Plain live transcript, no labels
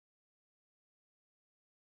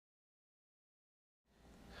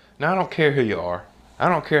Now I don't care who you are. I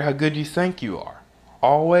don't care how good you think you are.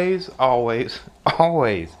 Always, always,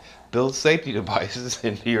 always build safety devices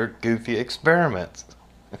into your goofy experiments.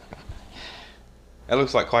 That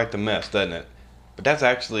looks like quite the mess, doesn't it? But that's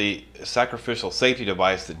actually a sacrificial safety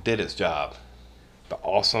device that did its job. The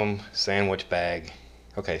awesome sandwich bag.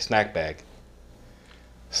 Okay, snack bag.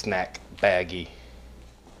 Snack baggie.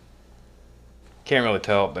 Can't really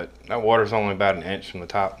tell, but that water's only about an inch from the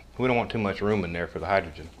top. We don't want too much room in there for the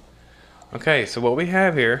hydrogen. Okay, so what we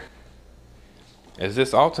have here is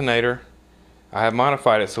this alternator. I have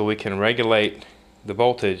modified it so we can regulate the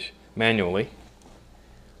voltage manually.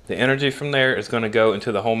 The energy from there is going to go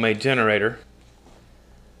into the homemade generator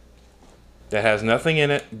that has nothing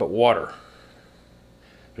in it but water.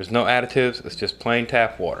 There's no additives, it's just plain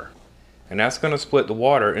tap water. And that's going to split the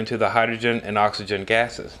water into the hydrogen and oxygen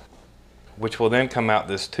gases, which will then come out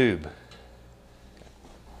this tube.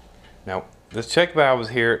 Now, this check valve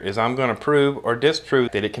here is I'm going to prove or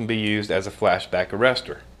disprove that it can be used as a flashback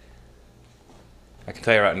arrestor. I can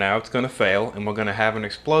tell you right now it's going to fail and we're going to have an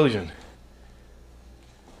explosion.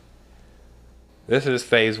 This is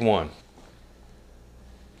phase 1.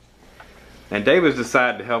 And David's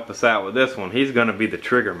decided to help us out with this one. He's going to be the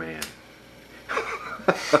trigger man.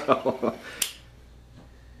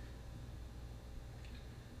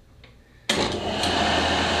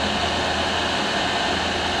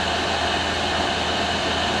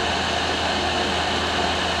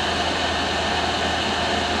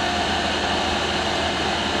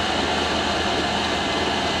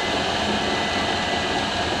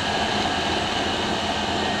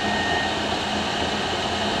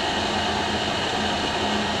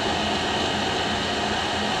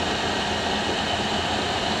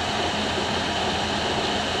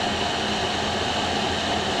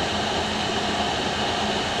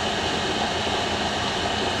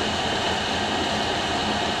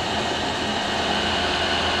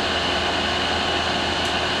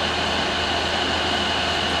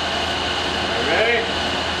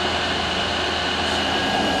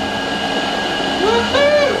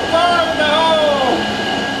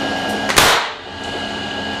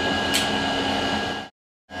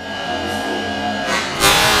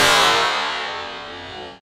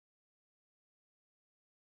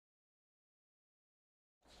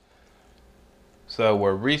 So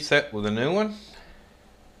we're reset with a new one.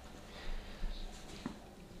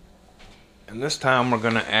 And this time we're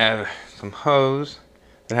going to add some hose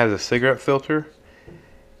that has a cigarette filter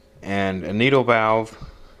and a needle valve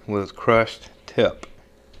with its crushed tip.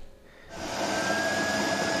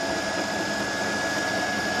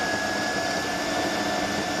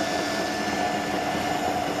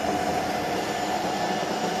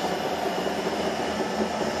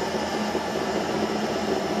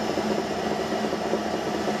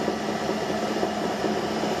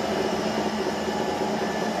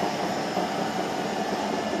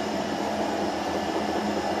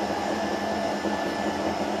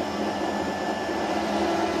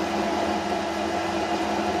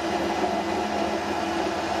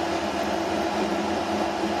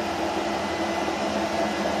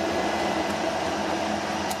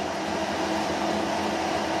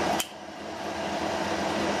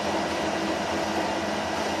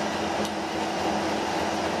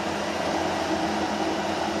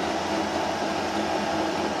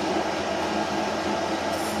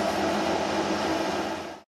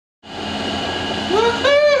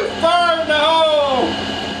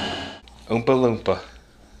 Oompa Loompa.